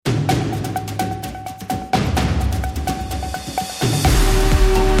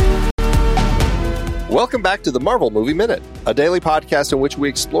Welcome back to the Marvel Movie Minute, a daily podcast in which we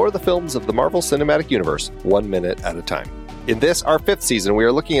explore the films of the Marvel Cinematic Universe 1 minute at a time. In this, our 5th season, we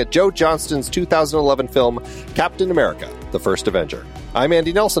are looking at Joe Johnston's 2011 film, Captain America, The First Avenger. I'm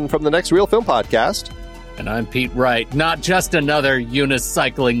Andy Nelson from the Next Reel Film Podcast. And I'm Pete Wright, not just another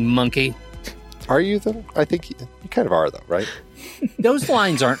unicycling monkey. Are you, though? I think you kind of are, though, right? Those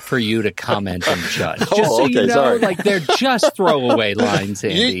lines aren't for you to comment and judge. Just Oh, okay, you know, sorry. like they're just throwaway lines,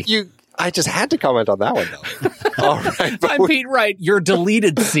 Andy. I just had to comment on that one, though. All right. I'm Pete Wright, your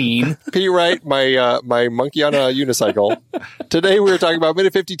deleted scene. Pete Wright, my monkey on a unicycle. Today we're talking about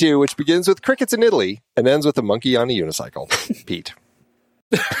Minute 52, which begins with crickets in Italy and ends with a monkey on a unicycle. Pete.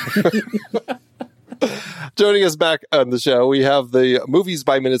 Joining us back on the show, we have the Movies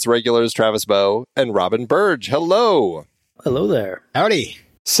by Minutes regulars, Travis Bowe and Robin Burge. Hello. Hello there. Howdy.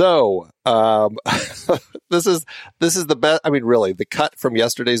 So, this is the best. I mean, really, the cut from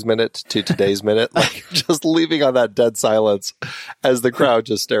yesterday's minute to today's minute, like just leaving on that dead silence as the crowd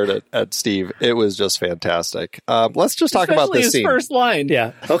just stared at Steve. It was just fantastic. Let's just talk about this his scene. first line.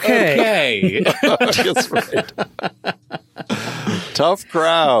 Yeah. Okay. That's right. Tough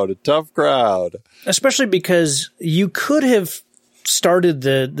crowd. Especially because you could have started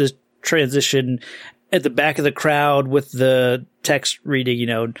the transition at the back of the crowd with the text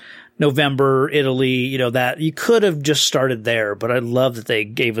reading, November, Italy, that you could have just started there. But I love that they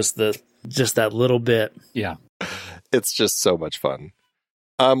gave us just that little bit. Yeah. It's just so much fun.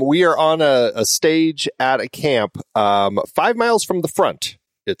 We are on a stage at a camp 5 miles from the front,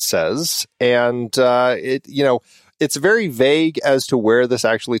 it says. And, it's very vague as to where this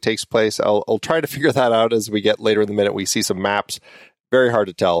actually takes place. I'll try to figure that out as we get later in the minute. We see some maps. Very hard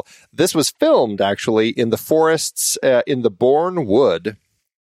to tell. This was filmed, actually, in the forests in the Bourne Wood.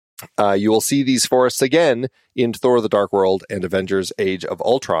 You will see these forests again in Thor the Dark World and Avengers Age of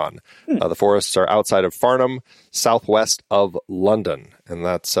Ultron. The forests are outside of Farnham, southwest of London. And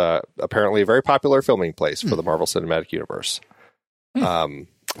that's apparently a very popular filming place for the Marvel Cinematic Universe.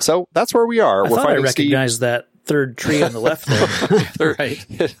 So that's where we are. I thought I recognized that third tree on the left there. Right.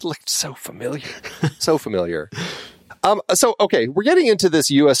 It looked so familiar. So familiar. Okay, we're getting into this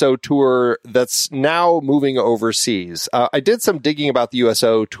USO tour that's now moving overseas. I did some digging about the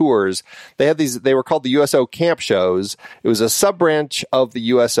USO tours. They were called the USO camp shows. It was a sub-branch of the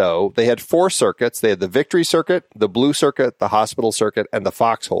USO. They had 4 circuits. They had the Victory Circuit, the Blue Circuit, the Hospital Circuit, and the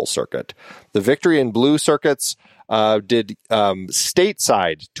Foxhole Circuit. The Victory and Blue Circuits did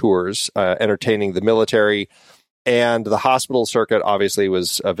stateside tours, entertaining the military. And the Hospital Circuit obviously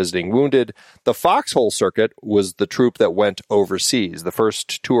was visiting wounded. The Foxhole Circuit was the troop that went overseas. The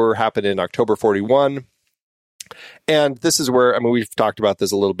first tour happened in October 41. And this is where, we've talked about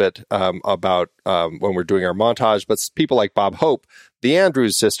this a little bit about when we're doing our montage, but people like Bob Hope, the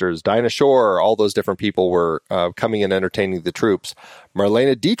Andrews sisters, Dinah Shore, all those different people were coming and entertaining the troops.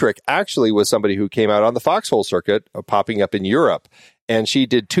 Marlene Dietrich actually was somebody who came out on the Foxhole Circuit, popping up in Europe. And she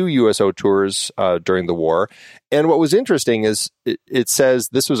did 2 USO tours during the war. And what was interesting is it says,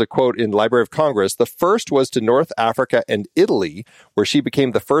 this was a quote in Library of Congress, the first was to North Africa and Italy, where she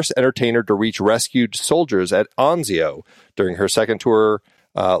became the first entertainer to reach rescued soldiers at Anzio. During her second tour,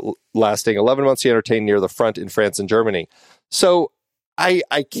 lasting 11 months, she entertained near the front in France and Germany. So I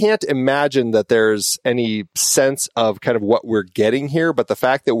can't imagine that there's any sense of kind of what we're getting here, but the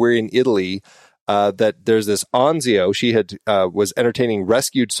fact that we're in Italy, that there's this Anzio. She was entertaining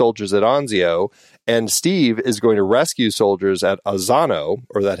rescued soldiers at Anzio, and Steve is going to rescue soldiers at Azzano,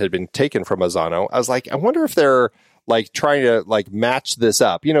 or that had been taken from Azzano. I was like, I wonder if they're like trying to like match this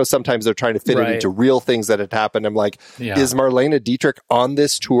up. Sometimes they're trying to fit it into real things that had happened. I'm like, is Marlene Dietrich on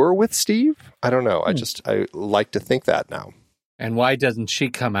this tour with Steve? I don't know. I like to think that now. And why doesn't she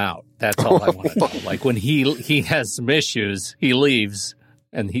come out? That's all I want to know. Like when he has some issues, he leaves.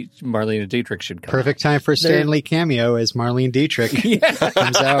 And Marlene Dietrich should come. Perfect time for Stan Lee cameo as Marlene Dietrich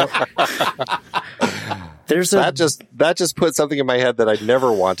comes out. That just put something in my head that I'd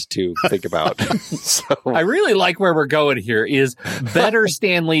never want to think about. So I really like where we're going here is better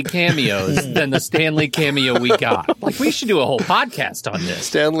Stan Lee cameos than the Stan Lee cameo we got. Like we should do a whole podcast on this.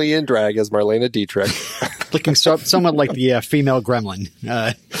 Stan Lee in drag as Marlene Dietrich. Looking somewhat like the female gremlin.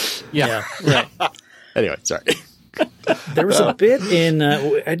 Yeah. Right. Anyway, sorry. There was a bit in,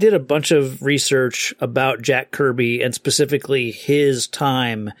 I did a bunch of research about Jack Kirby and specifically his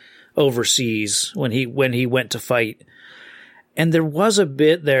time overseas when he went to fight. And there was a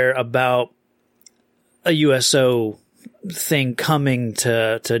bit there about a USO thing coming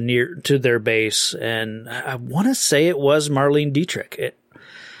to their base. And I want to say it was Marlene Dietrich.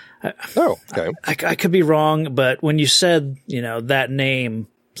 Okay. I could be wrong, but when you said, that name,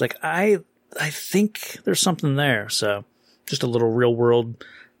 it's like, I I think there's something there. So just a little real world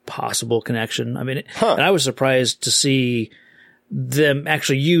possible connection. I mean, and I was surprised to see them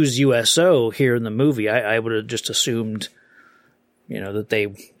actually use USO here in the movie. I would have just assumed, that they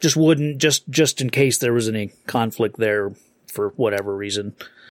just wouldn't, just in case there was any conflict there for whatever reason.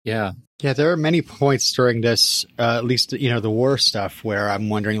 Yeah. Yeah, there are many points during this, at least, the war stuff, where I'm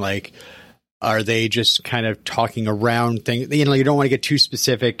wondering, are they just kind of talking around things? You don't want to get too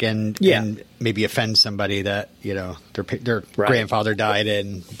specific and maybe offend somebody that, their grandfather died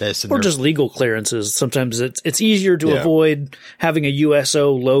in this. And or just legal clearances. Sometimes it's easier to avoid having a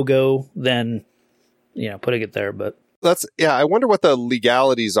USO logo than, putting it there. But I wonder what the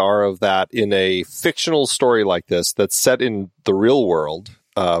legalities are of that in a fictional story like this that's set in the real world.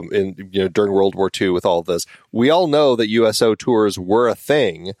 During World War II with all of this, we all know that USO tours were a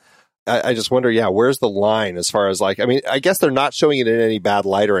thing. I just wonder, where's the line as far as I guess they're not showing it in any bad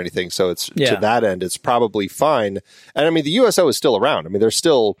light or anything. So it's to that end, it's probably fine. And the USO is still around. they're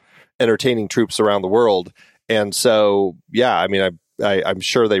still entertaining troops around the world. And so, I'm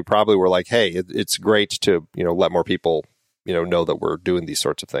sure they probably were like, hey, it's great to, let more people, know that we're doing these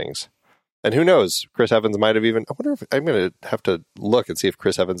sorts of things. And who knows, Chris Evans might have even, I wonder if I'm going to have to look and see if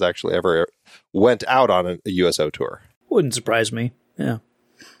Chris Evans actually ever went out on a USO tour. Wouldn't surprise me. Yeah.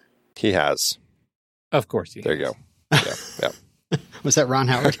 He has. Of course he has. There you go. Yeah. Was that Ron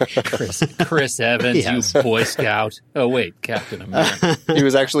Howard? Chris Evans, you Boy Scout. Oh, wait, Captain America. He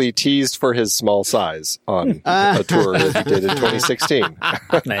was actually teased for his small size on a tour that he did in 2016.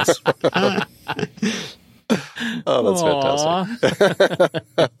 Nice. Oh, that's fantastic.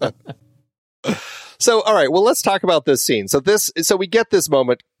 So, all right, well, let's talk about this scene. So we get this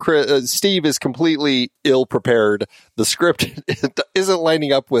moment. Steve is completely ill prepared. The script isn't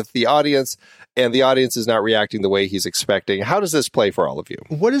lining up with the audience, and the audience is not reacting the way he's expecting. How does this play for all of you?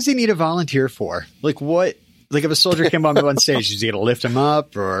 What does he need a volunteer for? What? If a soldier came on stage, is he going to lift him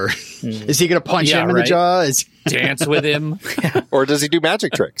up, or is he going to punch him in the jaw? Dance with him? Or does he do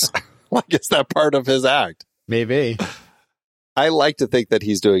magic tricks? Is that part of his act? Maybe. I like to think that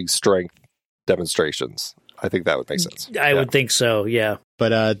he's doing strength demonstrations. I think that would make sense. I would think so, yeah.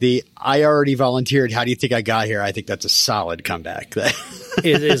 But I already volunteered. How do you think I got here? I think that's a solid comeback.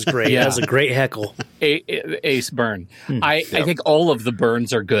 It is great. Yeah. That's a great heckle. Ace burn. I think all of the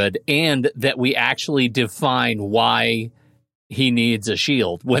burns are good, and that we actually define why he needs a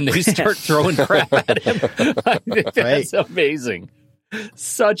shield when they start throwing crap at him. I think that's amazing.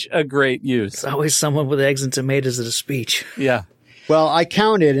 Such a great use. It's always someone with eggs and tomatoes at a speech. Yeah. Well, I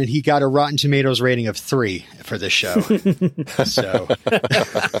counted, and he got a Rotten Tomatoes rating of 3 for this show. So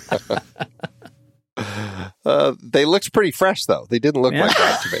they looked pretty fresh, though. They didn't look like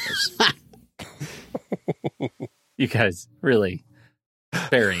Rotten Tomatoes. You guys really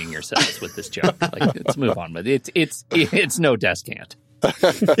burying yourselves with this joke. Let's move on with it. It's no descant.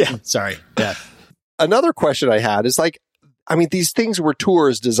 Yeah, sorry. Yeah. Another question I had is these things were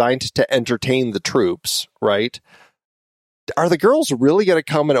tours designed to entertain the troops, right? Are the girls really going to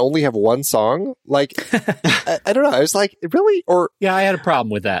come and only have one song? I don't know. I was like, really? Yeah, I had a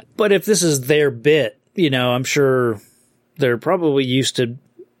problem with that. But if this is their bit, I'm sure they're probably used to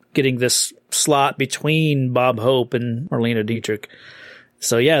getting this slot between Bob Hope and Marlene Dietrich.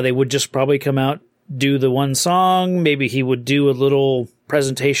 So yeah, they would just probably come out, do the one song. Maybe he would do a little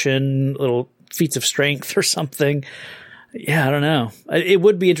presentation, little feats of strength or something. Yeah, I don't know. It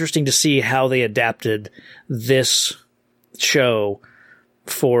would be interesting to see how they adapted this show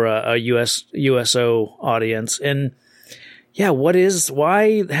for a USO audience. And yeah,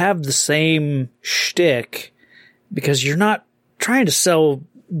 why have the same shtick? Because you're not trying to sell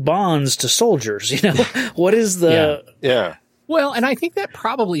bonds to soldiers, What is the... Yeah. Well, and I think that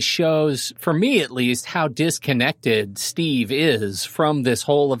probably shows, for me at least, how disconnected Steve is from this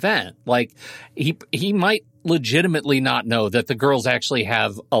whole event. He might legitimately not know that the girls actually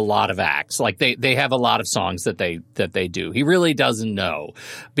have a lot of acts. They have a lot of songs that they do. He really doesn't know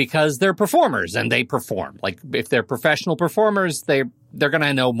because they're performers and they perform. If they're professional performers, they're going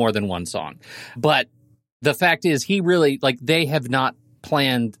to know more than one song. But the fact is, he really, they have not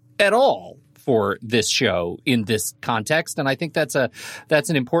planned at all for this show in this context. And I think that's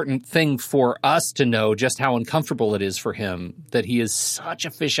an important thing for us to know, just how uncomfortable it is for him that he is such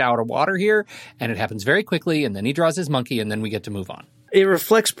a fish out of water here, and it happens very quickly, and then he draws his monkey, and then we get to move on. it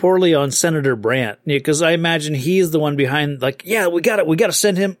reflects poorly on Senator Brandt, because I imagine he's the one behind, like, yeah, we got to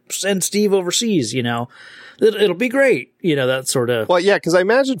send Steve overseas, It'll be great, that sort of. Well, yeah, because I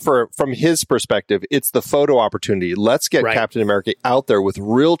imagine from his perspective, it's the photo opportunity. Let's get Captain America out there with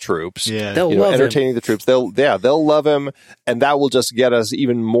real troops. Yeah, they'll love entertaining him. The troops. They'll love him, and that will just get us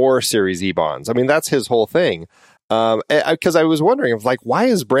even more Series E bonds. I mean, that's his whole thing. Because I was wondering, why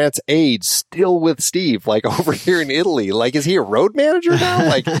is Brandt's aide still with Steve, over here in Italy? Is he a road manager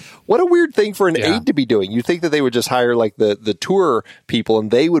now? What a weird thing for an aide to be doing. You'd think that they would just hire, the tour people,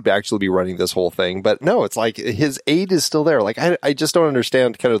 and they would actually be running this whole thing. But no, it's his aide is still there. I just don't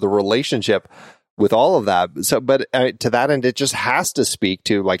understand kind of the relationship with all of that. So, but to that end, it just has to speak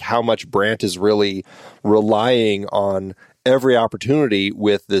to, how much Brandt is really relying on every opportunity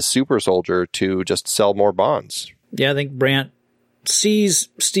with this super soldier to just sell more bonds. Yeah, I think Brandt sees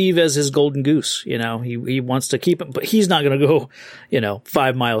Steve as his golden goose. He wants to keep him, but he's not going to go,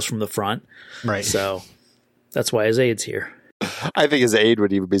 5 miles from the front. Right. So that's why his aide's here. I think his aide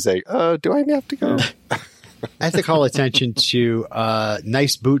would even be saying, do I have to go? I have to call attention to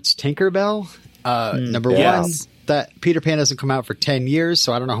Nice Boots Tinkerbell. Number one, that Peter Pan doesn't come out for 10 years,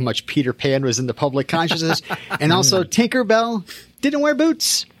 so I don't know how much Peter Pan was in the public consciousness. And also, Tinkerbell didn't wear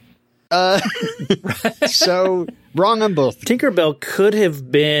boots. So wrong on both. Tinkerbell could have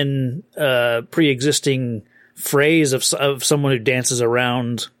been a pre-existing phrase of someone who dances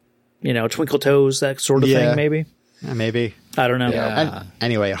around, twinkle toes, that sort of thing, maybe. Maybe. I don't know. Yeah.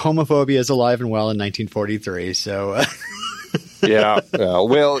 Anyway, homophobia is alive and well in 1943, so... Yeah.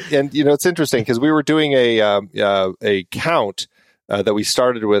 Well, and, it's interesting because we were doing a count that we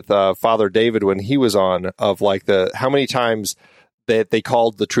started with Father David when he was on of how many times that they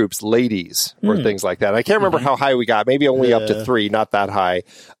called the troops ladies or things like that. I can't remember how high we got, maybe only up to 3, not that high.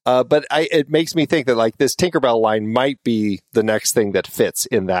 But it makes me think that this Tinkerbell line might be the next thing that fits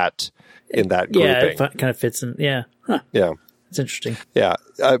in that grouping. Yeah, it kind of fits in. Yeah. Huh. Yeah. It's interesting. Yeah.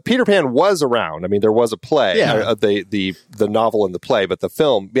 Peter Pan was around. I mean, there was a play, the novel and the play, but the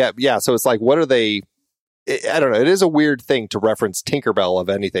film. Yeah. So it's what are they? I don't know. It is a weird thing to reference Tinkerbell of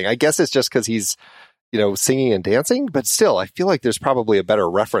anything. I guess it's just because he's, singing and dancing, but still, I feel like there's probably a better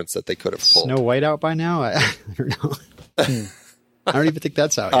reference that they could have pulled. Snow White out by now? I don't know. I don't even think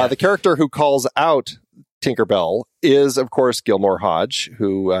that's out yet. The character who calls out Tinkerbell is, of course, Gilmore Hodge,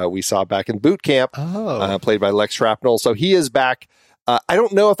 who we saw back in Boot Camp, played by Lex Shrapnel. So he is back. I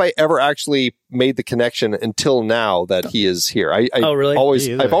don't know if I ever actually made the connection until now that he is here. Really?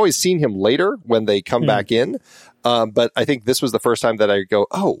 I've always seen him later when they come back in. But I think this was the first time that I go,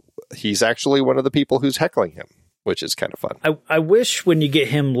 he's actually one of the people who's heckling him, which is kind of fun. I wish when you get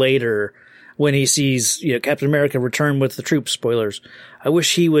him later, when he sees Captain America return with the troops, spoilers, I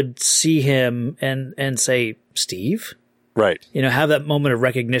wish he would see him and say, Steve? Right. Have that moment of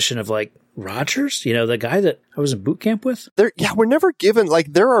recognition of Rogers, the guy that I was in boot camp with. We're never given,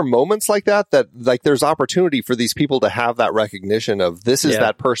 there are moments like that there's opportunity for these people to have that recognition of this is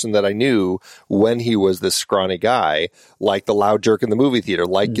that person that I knew when he was this scrawny guy, like the loud jerk in the movie theater,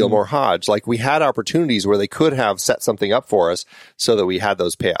 like Gilmore Hodge. We had opportunities where they could have set something up for us so that we had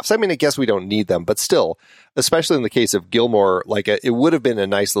those payoffs. I mean, I guess we don't need them, but still, especially in the case of Gilmore, it would have been a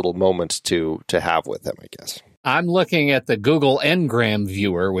nice little moment to have with them, I guess. I'm looking at the Google Ngram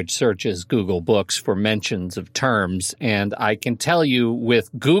viewer, which searches Google Books for mentions of terms, and I can tell you with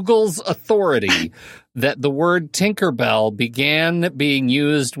Google's authority that the word Tinkerbell began being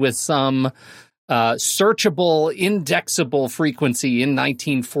used with some searchable, indexable frequency in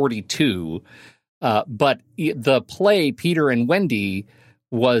 1942, but the play Peter and Wendy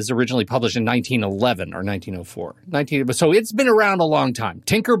was originally published in 1911 or 1904. So it's been around a long time.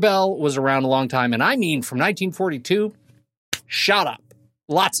 Tinkerbell was around a long time. And I mean, from 1942, shut up.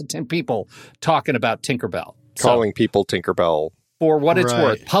 Lots of people talking about Tinkerbell. Calling people Tinkerbell. For what it's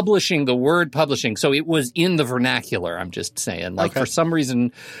worth. Publishing, the word publishing. So it was in the vernacular, I'm just saying. For some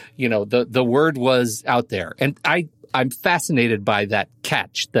reason, the word was out there. And I'm fascinated by that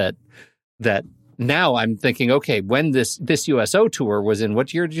catch that now I'm thinking, okay, when this USO tour was in,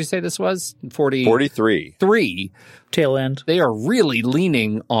 what year did you say this was? 43. Tail end. They are really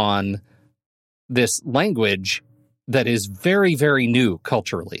leaning on this language that is very, very new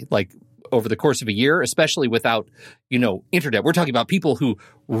culturally, over the course of a year, especially without, internet. We're talking about people who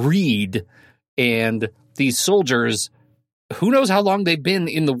read, and these soldiers, who knows how long they've been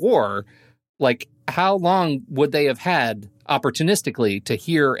in the war, how long would they have had opportunistically to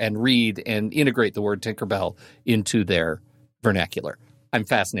hear and read and integrate the word Tinkerbell into their vernacular? I'm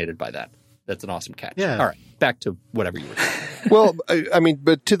fascinated by that. That's an awesome catch. Yeah. All right, back to whatever you were saying. Well, I mean,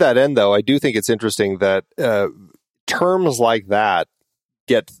 but to that end, though, I do think it's interesting that terms like that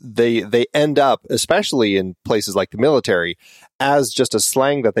they end up, especially in places like the military, as just a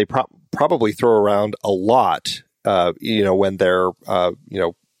slang that they probably throw around a lot, when they're,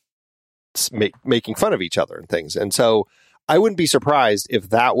 making fun of each other and things. And so I wouldn't be surprised if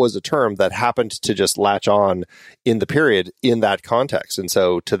that was a term that happened to just latch on in the period in that context. And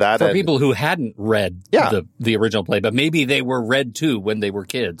so to that for people who hadn't read Yeah. the original play, but maybe they were read too when they were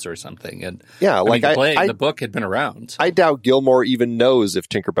kids or something. And Yeah, the book had been around. I doubt Gilmore even knows if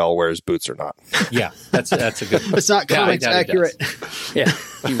Tinkerbell wears boots or not. Yeah, that's a good point. It's not comics accurate. Yeah.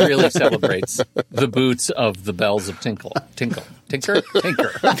 He really celebrates the boots of the bells of tinker. Tinkerbell.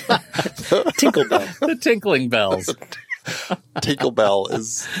 The tinkling bells. Tinkerbell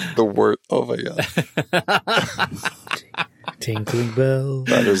is the word. Oh my god! Tinkling bell.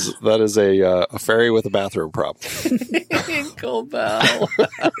 That is a fairy with a bathroom prop. Tinkle bell.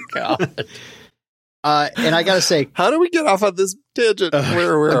 God. And I gotta say, How do we get off on this tangent?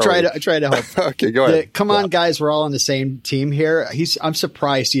 Where I'm trying to help. Okay, go ahead. Come on, guys, we're all on the same team here. I'm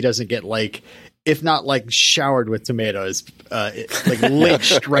surprised he doesn't get if not showered with tomatoes,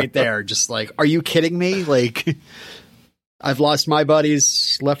 lynched right there. Just are you kidding me? I've lost my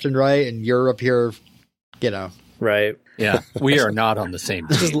buddies left and right, and you're up here, Right. Yeah, we are not on the same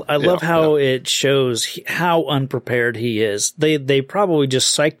team. I love how it shows how unprepared he is. They probably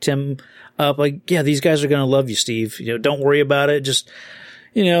just psyched him up. These guys are going to love you, Steve. Don't worry about it. Just,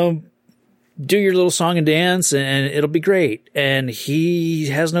 do your little song and dance and it'll be great. And he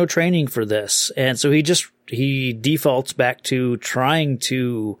has no training for this. And so he defaults back to trying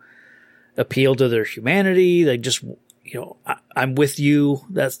to appeal to their humanity. They just, I'm with you.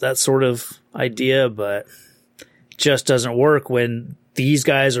 That's that sort of idea, but just doesn't work when these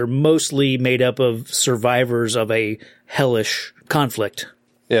guys are mostly made up of survivors of a hellish conflict.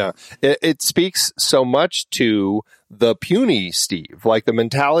 Yeah, it speaks so much to the puny Steve, the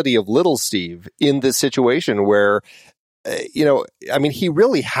mentality of little Steve in this situation where, he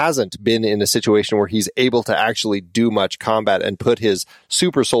really hasn't been in a situation where he's able to actually do much combat and put his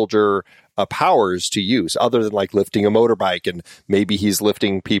super soldier powers to use, other than lifting a motorbike, and maybe he's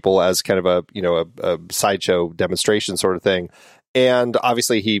lifting people as kind of a sideshow demonstration sort of thing. And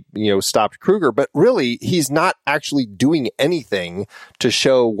obviously he, stopped Kruger, but really he's not actually doing anything to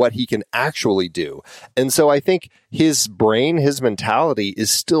show what he can actually do. And so I think his brain, his mentality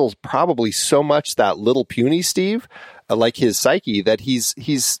is still probably so much that little puny Steve, his psyche, that he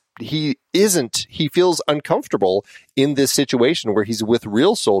feels uncomfortable in this situation where he's with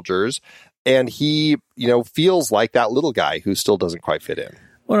real soldiers, and he, feels like that little guy who still doesn't quite fit in.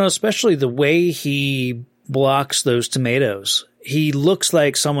 Well, especially the way he blocks those tomatoes. He looks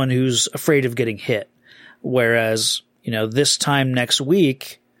like someone who's afraid of getting hit. Whereas, this time next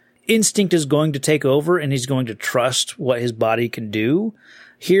week, instinct is going to take over and he's going to trust what his body can do.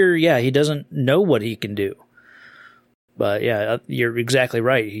 Here, he doesn't know what he can do. But you're exactly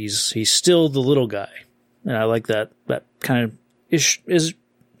right. He's still the little guy. And I like that kind of is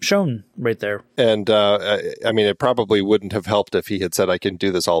shown right there. And it probably wouldn't have helped if he had said, "I can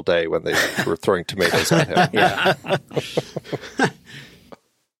do this all day," when they were throwing tomatoes at him. Yeah.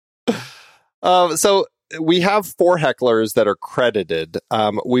 So we have 4 hecklers that are credited.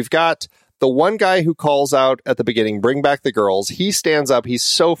 We've got the one guy who calls out at the beginning, "Bring back the girls." He stands up. He's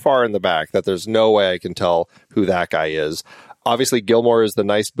so far in the back that there's no way I can tell who that guy is. Obviously, Gilmore is the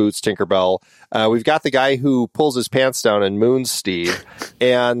nice boots Tinkerbell. We've got the guy who pulls his pants down and moons Steve.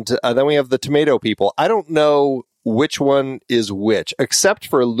 And then we have the tomato people. I don't know which one is which, except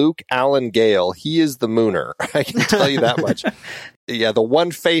for Luke Allen Gale. He is the mooner. I can tell you that much. Yeah, the one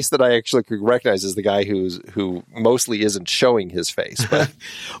face that I actually could recognize is the guy who mostly isn't showing his face. But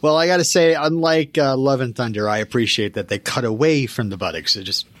well, I got to say, unlike Love and Thunder, I appreciate that they cut away from the buttocks. They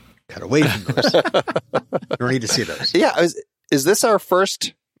just cut away from those. You don't need to see those. Yeah, is this our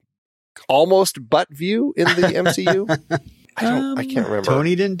first almost butt view in the MCU? I can't remember.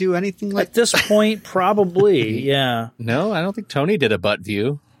 Tony didn't do anything at this point, probably. Yeah. No, I don't think Tony did a butt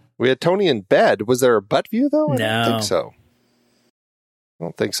view. We had Tony in bed. Was there a butt view though? I don't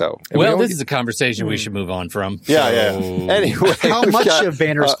think so. And this is a conversation we should move on from. Yeah. Anyway, how much of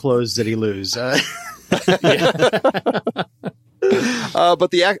Banner's clothes did he lose? But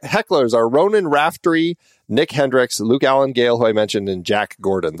the hecklers are Ronan Raftery, Nick Hendricks, Luke Allen Gale, who I mentioned, and Jack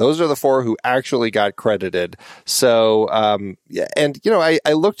Gordon. Those are the 4 who actually got credited. So, and I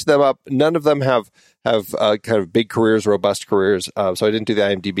looked them up. None of them have kind of big careers, robust careers. So I didn't do the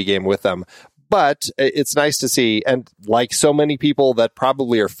IMDb game with them. But it's nice to see, and like so many people that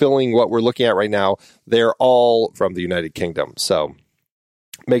probably are filling what we're looking at right now, they're all from the United Kingdom. So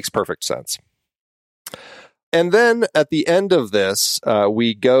makes perfect sense. And then at the end of this,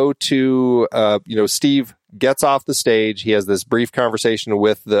 we go to, Steve gets off the stage. He has this brief conversation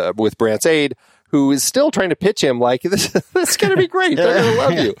with Brant's aide, who is still trying to pitch him like, this is going to be great. They're going to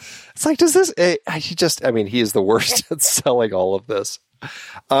love you. It's like, he is the worst at selling all of this.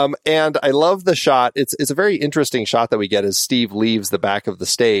 And I love the shot. It's a very interesting shot that we get as Steve leaves the back of the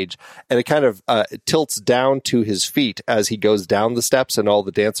stage, and it kind of tilts down to his feet as he goes down the steps, and all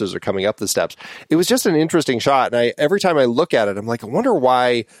the dancers are coming up the steps. It was just an interesting shot, and every time I look at it, I'm like, I wonder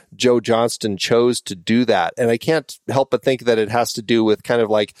why Joe Johnston chose to do that. And I can't help but think that it has to do with kind of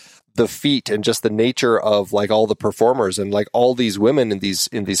like the feet and just the nature of like all the performers and like all these women in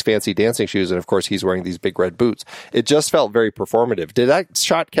these fancy dancing shoes. And of course he's wearing these big red boots. It just felt very performative. Did that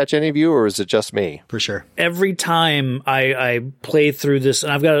shot catch any of you, or is it just me? For sure. Every time I play through this,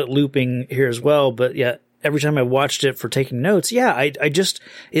 and I've got it looping here as well, but yeah, every time I watched it for taking notes,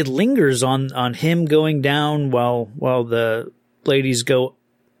 it lingers on him going down while the ladies go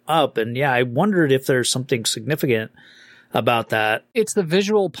up. And yeah, I wondered if there's something significant about that. It's the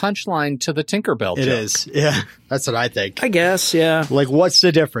visual punchline to the Tinkerbell joke. It is. Yeah. That's what I think. I guess, yeah. Like, what's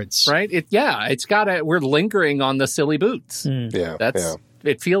the difference? Right? We're lingering on the silly boots. Yeah. That's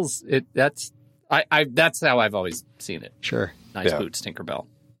how I've always seen it. Sure. Nice boots, Tinkerbell.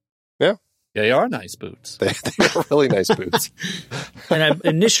 Yeah. Yeah, they are nice boots. They are really nice boots. And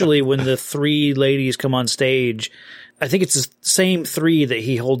initially, when the three ladies come on stage, I think it's the same three that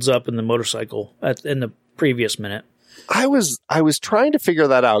he holds up in the motorcycle in the previous minute. I was trying to figure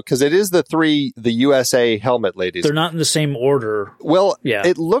that out, because it is the USA helmet ladies. They're not in the same order. Well, yeah.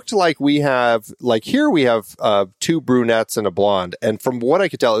 It looked like we have two brunettes and a blonde. And from what I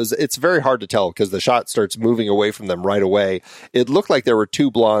could tell, it's very hard to tell because the shot starts moving away from them right away. It looked like there were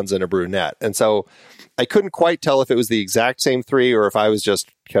two blondes and a brunette. And so I couldn't quite tell if it was the exact same three or if I was just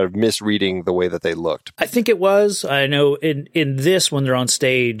kind of misreading the way that they looked. I think it was. I know in this, when they're on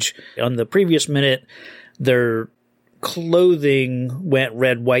stage, on the previous minute, their clothing went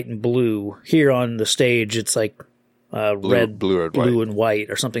red, white, and blue. Here on the stage, it's like red, blue, and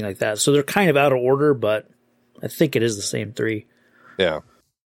white or something like that. So they're kind of out of order, but I think it is the same three. Yeah.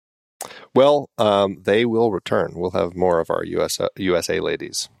 Well, they will return. We'll have more of our USA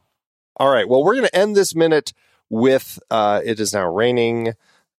ladies. All right. Well, we're going to end this minute with it is now raining,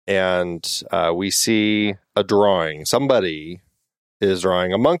 and we see a drawing. Somebody is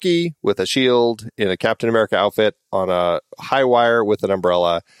drawing a monkey with a shield in a Captain America outfit on a high wire with an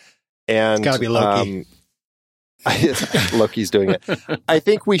umbrella. And it's got to be Loki. Loki's doing it. I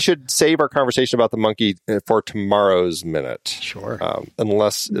think we should save our conversation about the monkey for tomorrow's minute. Sure.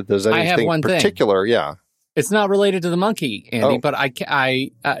 Unless there's anything particular. Yeah. It's not related to the monkey, Andy, but I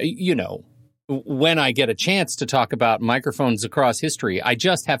when I get a chance to talk about microphones across history, I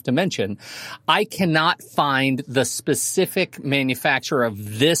just have to mention, I cannot find the specific manufacturer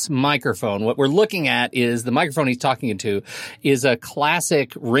of this microphone. What we're looking at is the microphone he's talking into is a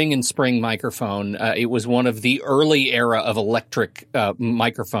classic ring and spring microphone. It was one of the early era of electric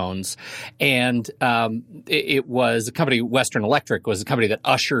microphones. And it was a company, Western Electric, was a company that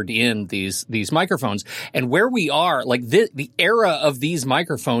ushered in these microphones. And where we are, like the era of these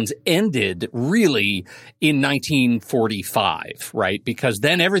microphones ended really in 1945, right? Because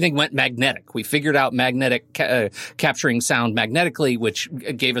then everything went magnetic. We figured out magnetic capturing sound magnetically, which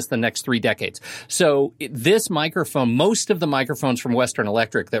gave us the next 3 decades. So this microphone, most of the microphones from Western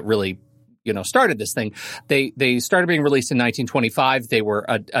Electric that really started this thing, they started being released in 1925. They were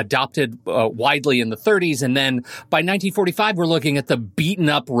adopted widely in the 30s. And then by 1945, we're looking at the beaten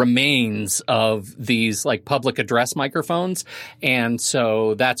up remains of these like public address microphones. And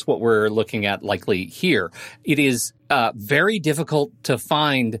so that's what we're looking at likely here. It is very difficult to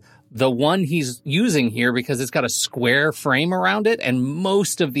find the one he's using here because it's got a square frame around it, and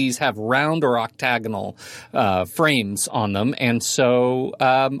most of these have round or octagonal frames on them. And so,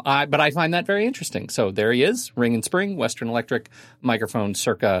 but I find that very interesting. So there he is, ring and spring, Western Electric microphone,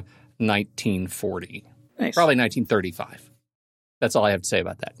 circa 1940, nice. Probably 1935. That's all I have to say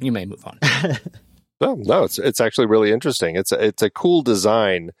about that. You may move on. No, it's actually really interesting. It's a cool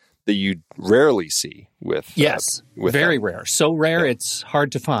design that you rarely see with very rare. So rare, it's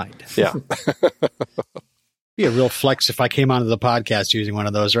hard to find. Yeah. Be a real flex if I came onto the podcast using one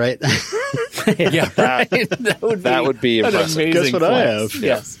of those, right? Yeah, that would be impressive. Guess what I have?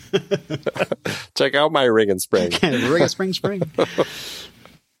 Yes. Check out my ring and spring. Ring and spring.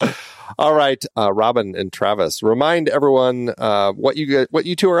 All right, Robin and Travis, remind everyone what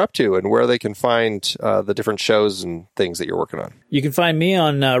you two are up to and where they can find the different shows and things that you're working on. You can find me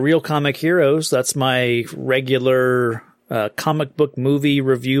on Real Comic Heroes. That's my regular comic book movie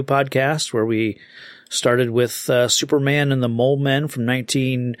review podcast where we Started with Superman and the Mole Men from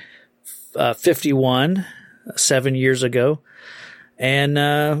 1951, 7 years ago. And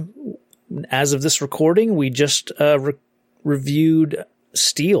as of this recording, we just reviewed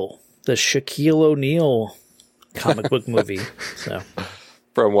Steel, the Shaquille O'Neal comic book movie. So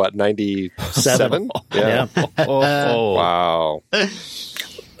from what, 97? Yeah. Wow.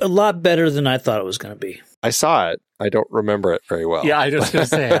 A lot better than I thought it was going to be. I saw it. I don't remember it very well. Yeah, I was going to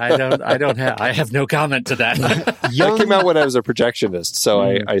say I have no comment to that. It came out when I was a projectionist, so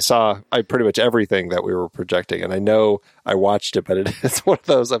I saw pretty much everything that we were projecting, and I know I watched it, but it's one of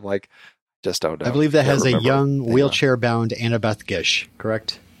those I'm like, just don't know. I believe that has a young wheelchair-bound Annabeth Gish,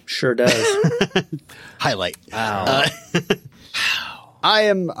 correct? Sure does. Highlight. Wow.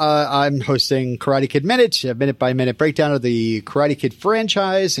 I'm hosting Karate Kid Minute, a minute-by-minute breakdown of the Karate Kid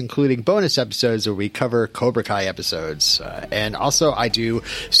franchise, including bonus episodes where we cover Cobra Kai episodes. And also I do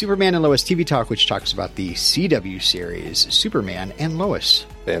Superman and Lois TV Talk, which talks about the CW series, Superman and Lois.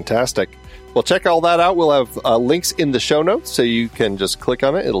 Fantastic. Well, check all that out. We'll have links in the show notes, so you can just click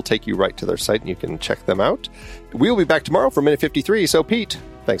on it. It'll take you right to their site, and you can check them out. We'll be back tomorrow for Minute 53. So, Pete,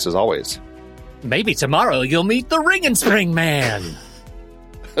 thanks as always. Maybe tomorrow you'll meet the Ring and Spring Man.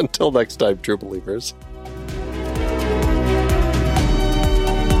 Until next time, true believers.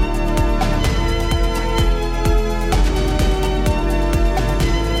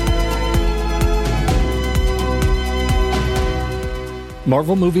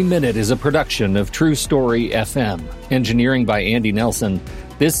 Marvel Movie Minute is a production of True Story FM. Engineering by Andy Nelson.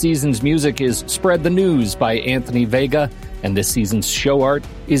 This season's music is Spread the News by Anthony Vega, and this season's show art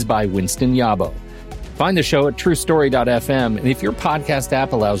is by Winston Yabo. Find the show at truestory.fm, and if your podcast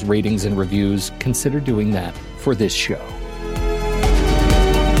app allows ratings and reviews, consider doing that for this show.